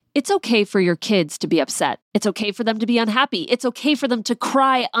It's okay for your kids to be upset. It's okay for them to be unhappy. It's okay for them to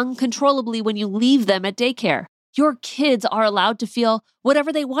cry uncontrollably when you leave them at daycare. Your kids are allowed to feel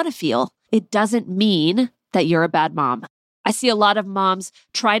whatever they want to feel. It doesn't mean that you're a bad mom. I see a lot of moms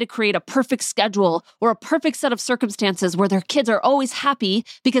try to create a perfect schedule or a perfect set of circumstances where their kids are always happy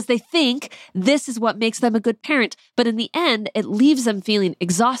because they think this is what makes them a good parent. But in the end, it leaves them feeling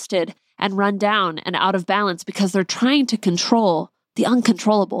exhausted and run down and out of balance because they're trying to control the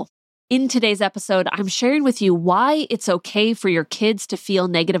uncontrollable. In today's episode, I'm sharing with you why it's okay for your kids to feel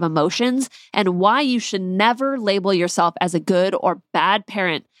negative emotions and why you should never label yourself as a good or bad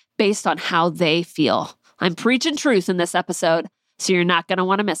parent based on how they feel. I'm preaching truth in this episode, so you're not going to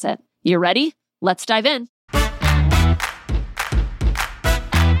want to miss it. You ready? Let's dive in.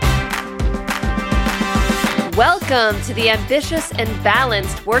 Welcome to the Ambitious and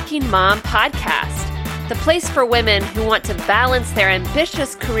Balanced Working Mom podcast, the place for women who want to balance their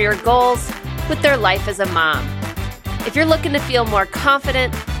ambitious career goals with their life as a mom. If you're looking to feel more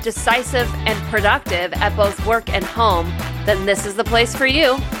confident, decisive, and productive at both work and home, then this is the place for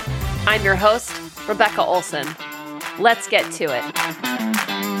you. I'm your host, Rebecca Olson. Let's get to it.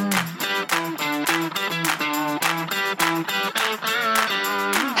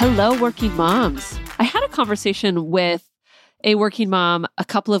 Hello, working moms. I had a conversation with a working mom a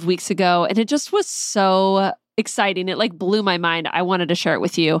couple of weeks ago, and it just was so exciting. It blew my mind. I wanted to share it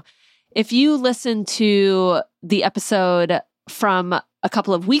with you. If you listen to the episode from a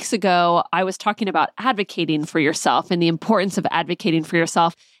couple of weeks ago, I was talking about advocating for yourself and the importance of advocating for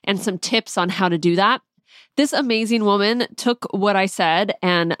yourself and some tips on how to do that. This amazing woman took what I said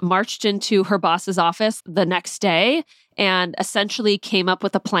and marched into her boss's office the next day and essentially came up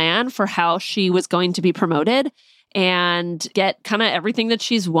with a plan for how she was going to be promoted and get kind of everything that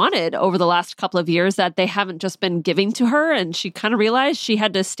she's wanted over the last couple of years that they haven't just been giving to her. And she kind of realized she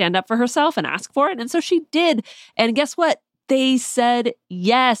had to stand up for herself and ask for it. And so she did. And guess what? They said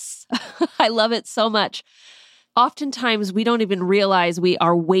yes. I love it so much. Oftentimes, we don't even realize we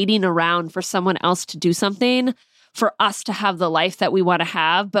are waiting around for someone else to do something for us to have the life that we want to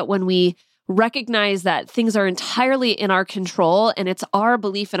have. But when we recognize that things are entirely in our control and it's our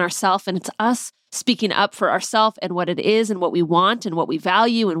belief in ourselves and it's us speaking up for ourselves and what it is and what we want and what we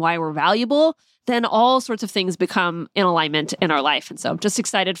value and why we're valuable, then all sorts of things become in alignment in our life. And so I'm just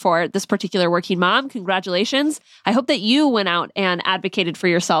excited for this particular working mom. Congratulations. I hope that you went out and advocated for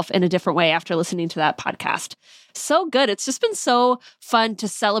yourself in a different way after listening to that podcast. So good. It's just been so fun to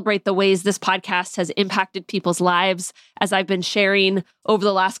celebrate the ways this podcast has impacted people's lives as I've been sharing over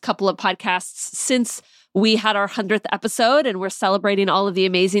the last couple of podcasts since we had our 100th episode, and we're celebrating all of the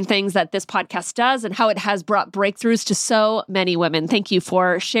amazing things that this podcast does and how it has brought breakthroughs to so many women. Thank you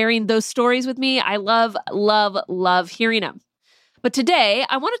for sharing those stories with me. I love, love, love hearing them. But today,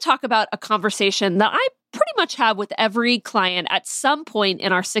 I want to talk about a conversation that I pretty much have with every client at some point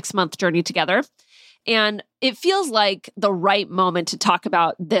in our 6-month journey together. And it feels like the right moment to talk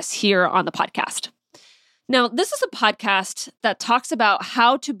about this here on the podcast. Now, this is a podcast that talks about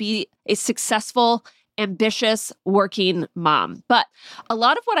how to be a successful, ambitious working mom. But a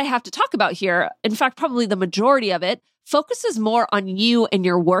lot of what I have to talk about here, in fact, probably the majority of it, focuses more on you and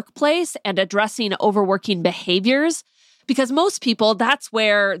your workplace and addressing overworking behaviors. Because most people, that's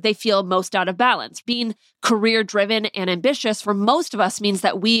where they feel most out of balance. Being career-driven and ambitious for most of us means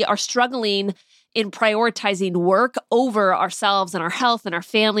that we are struggling in prioritizing work over ourselves and our health and our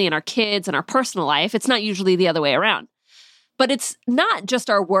family and our kids and our personal life. It's not usually the other way around. But it's not just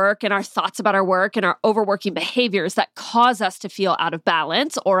our work and our thoughts about our work and our overworking behaviors that cause us to feel out of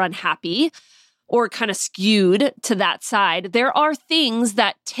balance or unhappy or kind of skewed to that side. There are things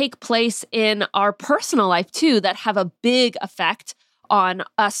that take place in our personal life too that have a big effect on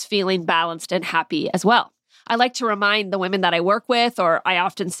us feeling balanced and happy as well. I like to remind the women that I work with, or I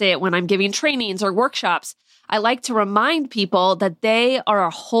often say it when I'm giving trainings or workshops, I like to remind people that they are a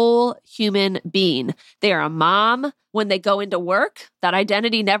whole human being. They are a mom when they go into work. That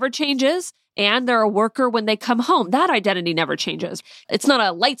identity never changes. And they're a worker when they come home. That identity never changes. It's not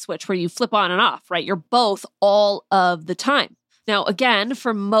a light switch where you flip on and off, right? You're both all of the time. Now, again,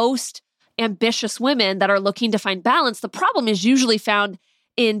 for most ambitious women that are looking to find balance, the problem is usually found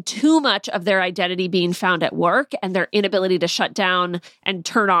in too much of their identity being found at work and their inability to shut down and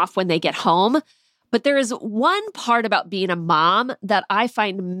turn off when they get home. But there is one part about being a mom that I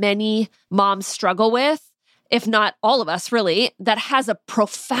find many moms struggle with, if not all of us really, that has a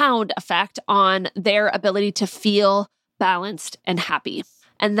profound effect on their ability to feel balanced and happy.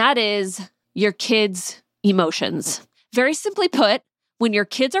 And that is your kids' emotions. Very simply put, when your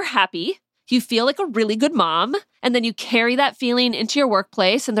kids are happy, you feel like a really good mom, and then you carry that feeling into your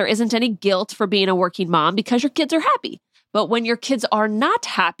workplace, and there isn't any guilt for being a working mom because your kids are happy. But when your kids are not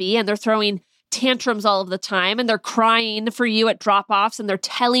happy and they're throwing tantrums all of the time and they're crying for you at drop-offs and they're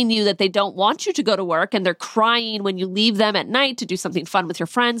telling you that they don't want you to go to work and they're crying when you leave them at night to do something fun with your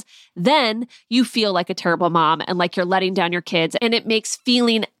friends, then you feel like a terrible mom and like you're letting down your kids. And it makes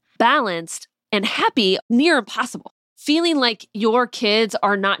feeling balanced and happy near impossible. Feeling like your kids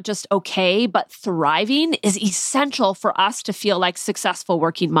are not just okay, but thriving is essential for us to feel like successful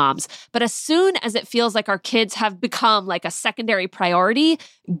working moms. But as soon as it feels like our kids have become like a secondary priority,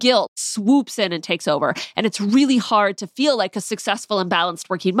 guilt swoops in and takes over. And it's really hard to feel like a successful and balanced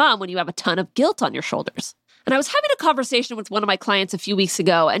working mom when you have a ton of guilt on your shoulders. And I was having a conversation with one of my clients a few weeks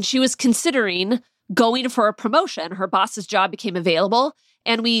ago, and she was considering going for a promotion. Her boss's job became available,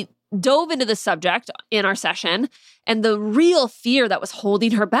 and we dove into the subject in our session, and the real fear that was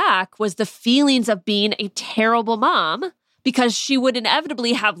holding her back was the feelings of being a terrible mom because she would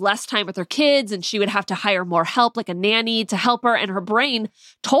inevitably have less time with her kids and she would have to hire more help, like a nanny, to help her, and her brain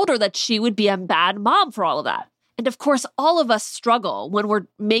told her that she would be a bad mom for all of that. And of course, all of us struggle when we're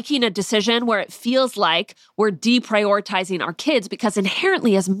making a decision where it feels like we're deprioritizing our kids because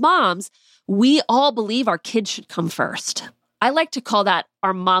inherently as moms, we all believe our kids should come first. I like to call that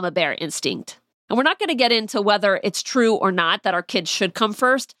our mama bear instinct. And we're not going to get into whether it's true or not that our kids should come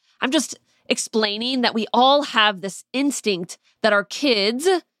first. I'm just explaining that we all have this instinct that our kids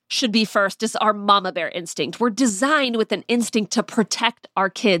should be first. It's our mama bear instinct. We're designed with an instinct to protect our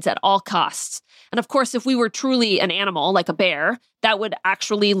kids at all costs. And of course, if we were truly an animal like a bear, that would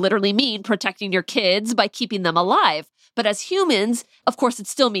actually literally mean protecting your kids by keeping them alive. But as humans, of course, it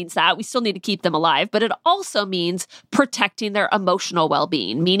still means that. We still need to keep them alive, but it also means protecting their emotional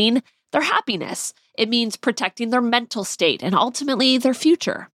well-being, meaning their happiness. It means protecting their mental state and ultimately their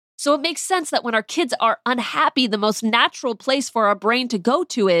future. So it makes sense that when our kids are unhappy, the most natural place for our brain to go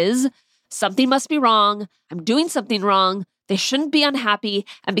to is something must be wrong. I'm doing something wrong. They shouldn't be unhappy.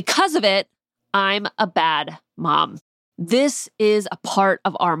 And because of it, I'm a bad mom. This is a part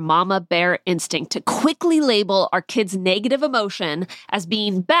of our mama bear instinct to quickly label our kids' negative emotion as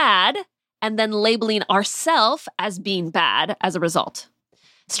being bad and then labeling ourselves as being bad as a result.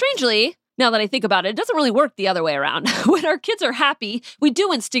 Strangely, now that I think about it, it doesn't really work the other way around. When our kids are happy, we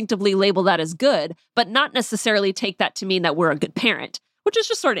do instinctively label that as good, but not necessarily take that to mean that we're a good parent, which is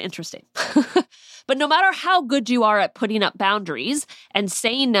just sort of interesting. But no matter how good you are at putting up boundaries and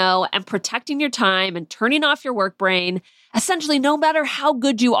saying no and protecting your time and turning off your work brain, essentially no matter how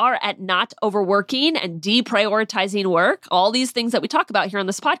good you are at not overworking and deprioritizing work, all these things that we talk about here on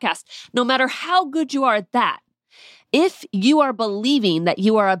this podcast, no matter how good you are at that, if you are believing that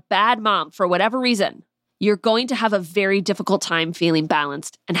you are a bad mom for whatever reason, you're going to have a very difficult time feeling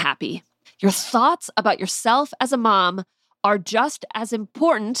balanced and happy. Your thoughts about yourself as a mom are just as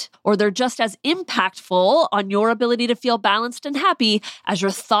important, or they're just as impactful on your ability to feel balanced and happy as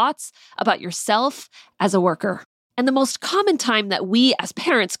your thoughts about yourself as a worker. And the most common time that we as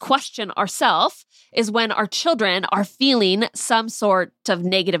parents question ourselves is when our children are feeling some sort of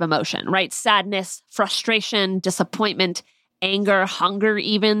negative emotion, right? Sadness, frustration, disappointment, anger, hunger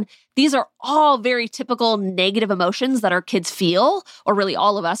even. These are all very typical negative emotions that our kids feel, or really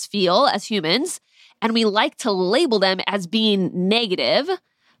all of us feel as humans. And we like to label them as being negative.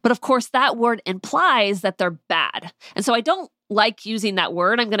 But of course, that word implies that they're bad. And so I don't like using that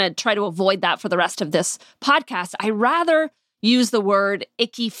word. I'm going to try to avoid that for the rest of this podcast. I rather use the word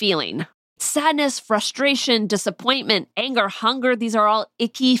icky feeling. Sadness, frustration, disappointment, anger, hunger, these are all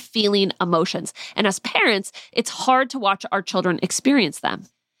icky feeling emotions. And as parents, it's hard to watch our children experience them.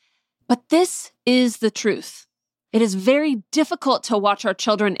 But this is the truth. It is very difficult to watch our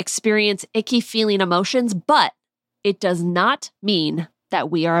children experience icky feeling emotions, but it does not mean that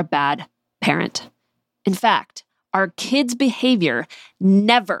we are a bad parent. In fact, our kids' behavior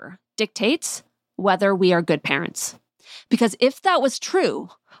never dictates whether we are good parents. Because if that was true,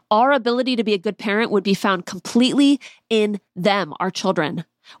 our ability to be a good parent would be found completely in them, our children.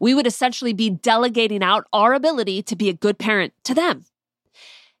 We would essentially be delegating out our ability to be a good parent to them.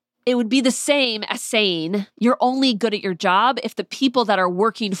 It would be the same as saying you're only good at your job if the people that are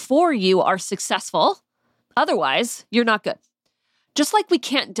working for you are successful. Otherwise, you're not good. Just like we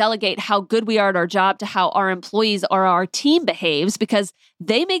can't delegate how good we are at our job to how our employees or our team behaves because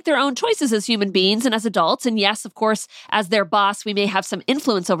they make their own choices as human beings and as adults. And yes, of course, as their boss, we may have some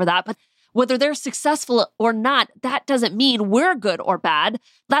influence over that. But whether they're successful or not, that doesn't mean we're good or bad.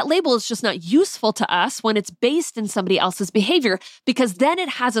 That label is just not useful to us when it's based in somebody else's behavior, because then it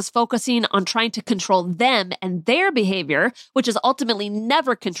has us focusing on trying to control them and their behavior, which is ultimately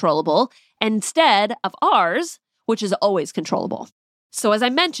never controllable. instead of ours, which is always controllable. So as I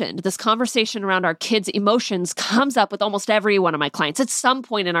mentioned, this conversation around our kids' emotions comes up with almost every one of my clients at some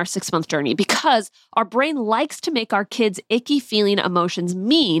point in our 6-month journey because our brain likes to make our kids' icky feeling emotions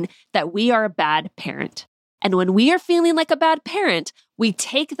mean that we are a bad parent. And when we are feeling like a bad parent, we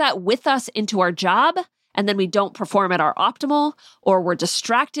take that with us into our job, and then we don't perform at our optimal, or we're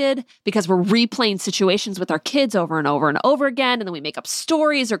distracted because we're replaying situations with our kids over and over and over again. And then we make up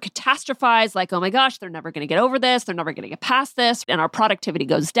stories or catastrophize like, oh my gosh, they're never going to get over this. They're never going to get past this. And our productivity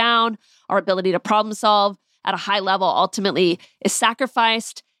goes down. Our ability to problem solve at a high level ultimately is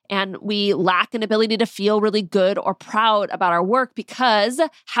sacrificed. And we lack an ability to feel really good or proud about our work because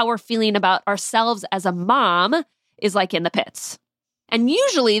how we're feeling about ourselves as a mom is like in the pits. And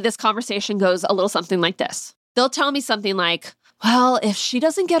usually this conversation goes a little something like this. They'll tell me something like, well, if she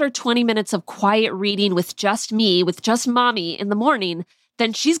doesn't get her 20 minutes of quiet reading with just me, with just mommy in the morning,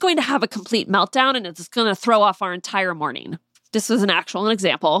 then she's going to have a complete meltdown and it's going to throw off our entire morning. This was an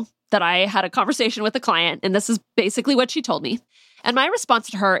example that I had a conversation with a client, and this is basically what she told me. And my response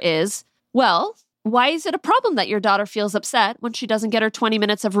to her is, well, why is it a problem that your daughter feels upset when she doesn't get her 20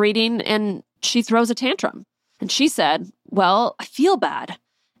 minutes of reading and she throws a tantrum? And she said, well, I feel bad.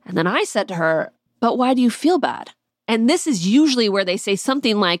 And then I said to her, but why do you feel bad? And this is usually where they say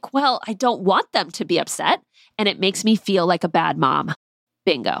something like, well, I don't want them to be upset, and it makes me feel like a bad mom.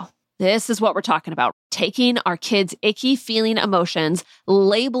 Bingo. This is what we're talking about. Taking our kids' icky feeling emotions,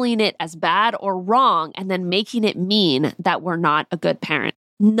 labeling it as bad or wrong, and then making it mean that we're not a good parent.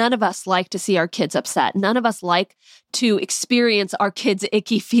 None of us like to see our kids upset. None of us like to experience our kids'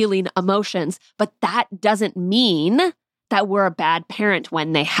 icky feeling emotions, but that doesn't mean that we're a bad parent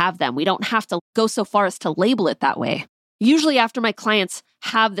when they have them. We don't have to go so far as to label it that way. Usually after my clients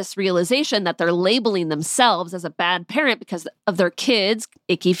have this realization that they're labeling themselves as a bad parent because of their kids'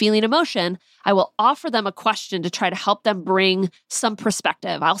 icky feeling emotion, I will offer them a question to try to help them bring some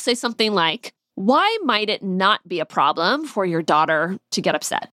perspective. I'll say something like, why might it not be a problem for your daughter to get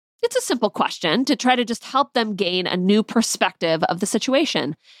upset? It's a simple question to try to just help them gain a new perspective of the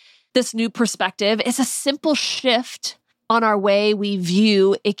situation. This new perspective is a simple shift on our way we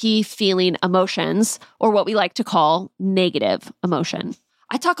view icky feeling emotions, or what we like to call negative emotion.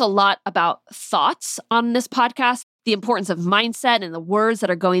 I talk a lot about thoughts on this podcast, the importance of mindset and the words that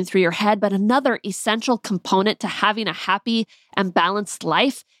are going through your head, but another essential component to having a happy and balanced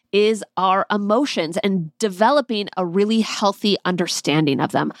life is our emotions and developing a really healthy understanding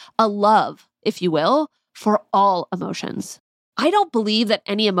of them, a love, if you will, for all emotions. I don't believe that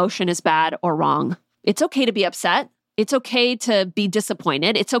any emotion is bad or wrong. It's okay to be upset. It's okay to be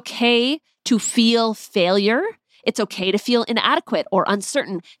disappointed. It's okay to feel failure. It's okay to feel inadequate or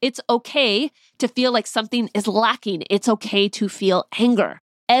uncertain. It's okay to feel like something is lacking. It's okay to feel anger.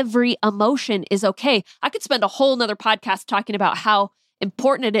 Every emotion is okay. I could spend a whole nother podcast talking about how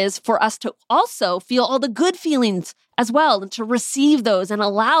important it is for us to also feel all the good feelings as well and to receive those and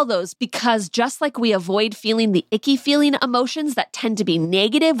allow those, because just like we avoid feeling the icky feeling emotions that tend to be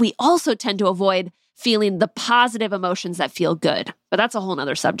negative, we also tend to avoid feeling the positive emotions that feel good. But that's a whole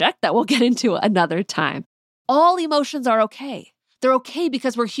nother subject that we'll get into another time. All emotions are okay. They're okay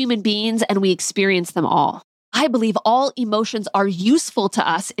because we're human beings and we experience them all. I believe all emotions are useful to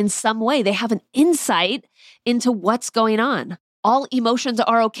us in some way. They have an insight into what's going on. All emotions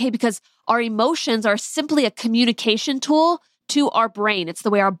are okay because our emotions are simply a communication tool to our brain. It's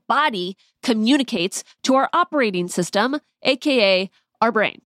the way our body communicates to our operating system, aka our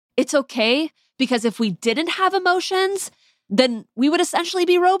brain. It's okay because if we didn't have emotions, then we would essentially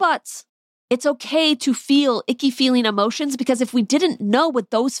be robots. It's okay to feel icky feeling emotions because if we didn't know what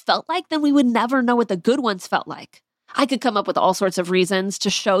those felt like, then we would never know what the good ones felt like. I could come up with all sorts of reasons to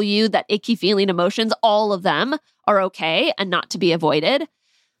show you that icky feeling emotions, all of them, are okay and not to be avoided.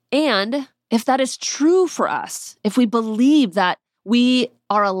 And if that is true for us, if we believe that we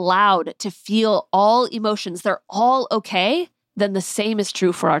are allowed to feel all emotions, they're all okay, then the same is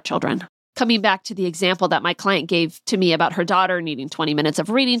true for our children. Coming back to the example that my client gave to me about her daughter needing 20 minutes of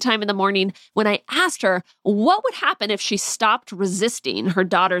reading time in the morning, when I asked her what would happen if she stopped resisting her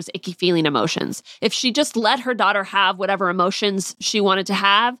daughter's icky feeling emotions, if she just let her daughter have whatever emotions she wanted to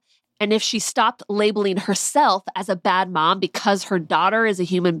have, and if she stopped labeling herself as a bad mom because her daughter is a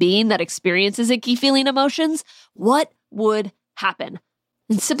human being that experiences icky feeling emotions, what would happen?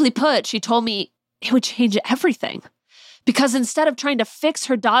 And simply put, she told me it would change everything. Because instead of trying to fix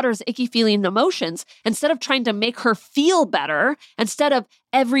her daughter's icky feeling emotions, instead of trying to make her feel better, instead of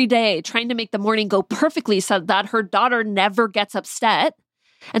every day trying to make the morning go perfectly so that her daughter never gets upset,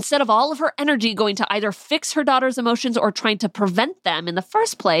 Instead of all of her energy going to either fix her daughter's emotions or trying to prevent them in the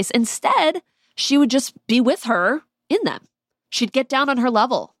first place, instead, she would just be with her in them. She'd get down on her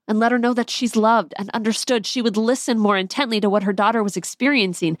level and let her know that she's loved and understood. She would listen more intently to what her daughter was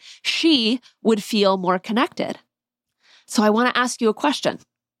experiencing. She would feel more connected. So I want to ask you a question.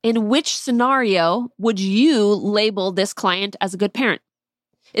 In which scenario would you label this client as a good parent?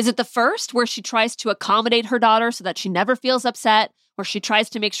 Is it the first, where she tries to accommodate her daughter so that she never feels upset, or she tries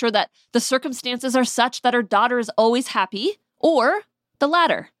to make sure that the circumstances are such that her daughter is always happy? Or the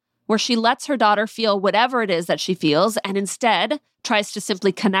latter, where she lets her daughter feel whatever it is that she feels and instead tries to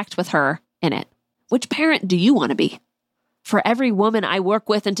simply connect with her in it? Which parent do you want to be? For every woman I work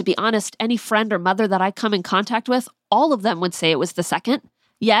with, and to be honest, any friend or mother that I come in contact with, all of them would say it was the second.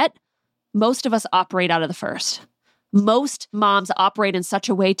 Yet, most of us operate out of the first. Most moms operate in such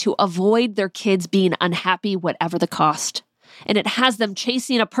a way to avoid their kids being unhappy, whatever the cost. And it has them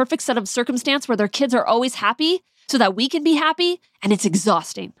chasing a perfect set of circumstance where their kids are always happy so that we can be happy, and it's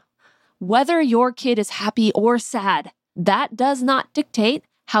exhausting. Whether your kid is happy or sad, that does not dictate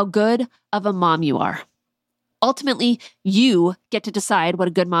how good of a mom you are. Ultimately, you get to decide what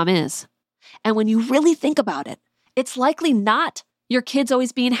a good mom is. And when you really think about it, it's likely not your kids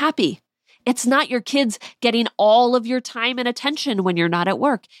always being happy. It's not your kids getting all of your time and attention when you're not at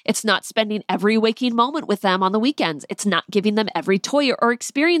work. It's not spending every waking moment with them on the weekends. It's not giving them every toy or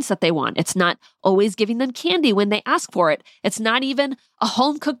experience that they want. It's not always giving them candy when they ask for it. It's not even a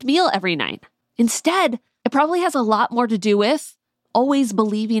home-cooked meal every night. Instead, it probably has a lot more to do with always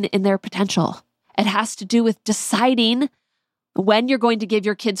believing in their potential. It has to do with deciding when you're going to give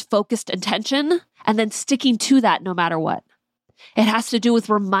your kids focused attention and then sticking to that no matter what. It has to do with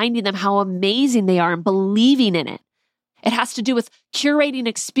reminding them how amazing they are and believing in it. It has to do with curating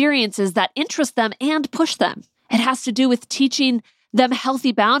experiences that interest them and push them. It has to do with teaching them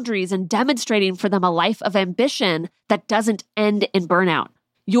healthy boundaries and demonstrating for them a life of ambition that doesn't end in burnout.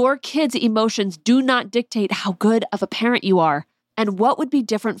 Your kids' emotions do not dictate how good of a parent you are. And what would be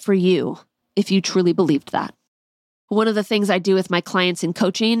different for you if you truly believed that? One of the things I do with my clients in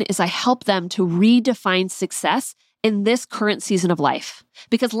coaching is I help them to redefine success in this current season of life,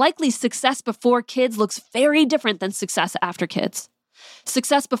 because likely success before kids looks very different than success after kids.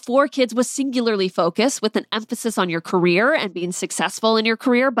 Success before kids was singularly focused with an emphasis on your career and being successful in your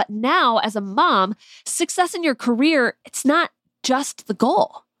career. But now, as a mom, success in your career, it's not just the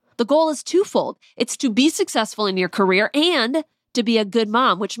goal. The goal is twofold. It's to be successful in your career and to be a good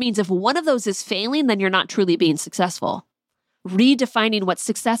mom, which means if one of those is failing, then you're not truly being successful. Redefining what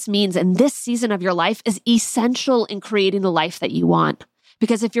success means in this season of your life is essential in creating the life that you want.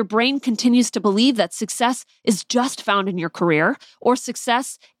 Because if your brain continues to believe that success is just found in your career, or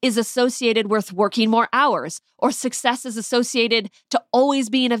success is associated with working more hours, or success is associated to always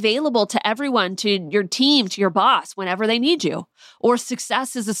being available to everyone, to your team, to your boss whenever they need you, or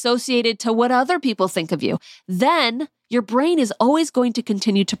success is associated to what other people think of you, then your brain is always going to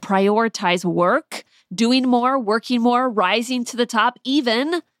continue to prioritize work, doing more, working more, rising to the top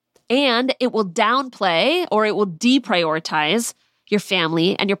even, and it will downplay or it will deprioritize your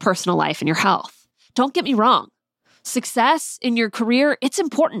family and your personal life and your health. Don't get me wrong. Success in your career, it's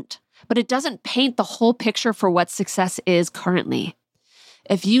important, but it doesn't paint the whole picture for what success is currently.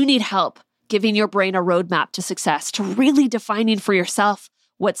 If you need help giving your brain a roadmap to success, to really defining for yourself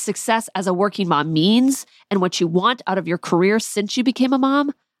what success as a working mom means and what you want out of your career since you became a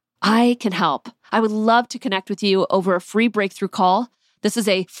mom, I can help. I would love to connect with you over a free breakthrough call. This is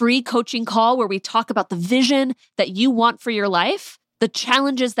a free coaching call where we talk about the vision that you want for your life, the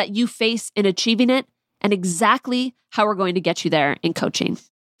challenges that you face in achieving it, and exactly how we're going to get you there in coaching.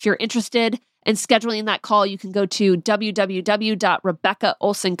 If you're interested in scheduling that call, you can go to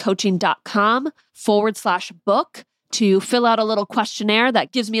www.rebeccaolsoncoaching.com/book to fill out a little questionnaire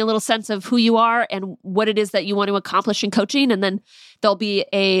that gives me a little sense of who you are and what it is that you want to accomplish in coaching. And then there'll be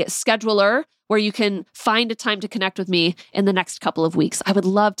a scheduler where you can find a time to connect with me in the next couple of weeks. I would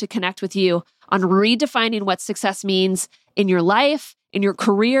love to connect with you on redefining what success means in your life, in your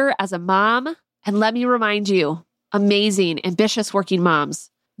career as a mom. And let me remind you, amazing, ambitious working moms,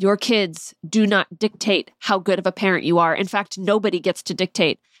 your kids do not dictate how good of a parent you are. In fact, nobody gets to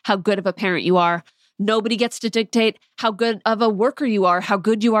dictate how good of a parent you are. Nobody gets to dictate how good of a worker you are, how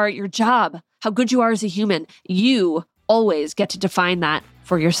good you are at your job, how good you are as a human. You always get to define that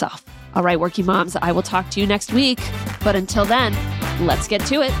for yourself. All right, working moms, I will talk to you next week. But until then, let's get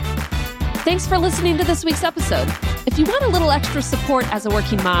to it. Thanks for listening to this week's episode. If you want a little extra support as a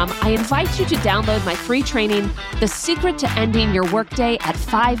working mom, I invite you to download my free training, The Secret to Ending Your Workday at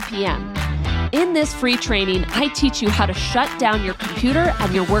 5 p.m. In this free training, I teach you how to shut down your computer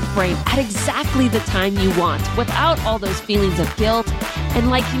and your work brain at exactly the time you want without all those feelings of guilt and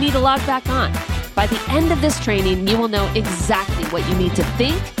like you need to log back on. By the end of this training, you will know exactly what you need to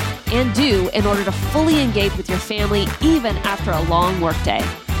think and do in order to fully engage with your family even after a long workday.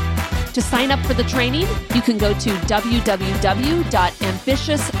 To sign up for the training, you can go to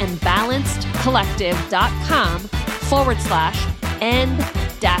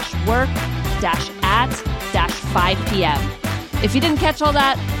p.m. If you didn't catch all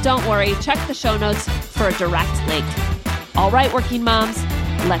that, don't worry. Check the show notes for a direct link. All right, working moms,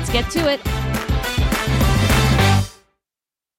 let's get to it.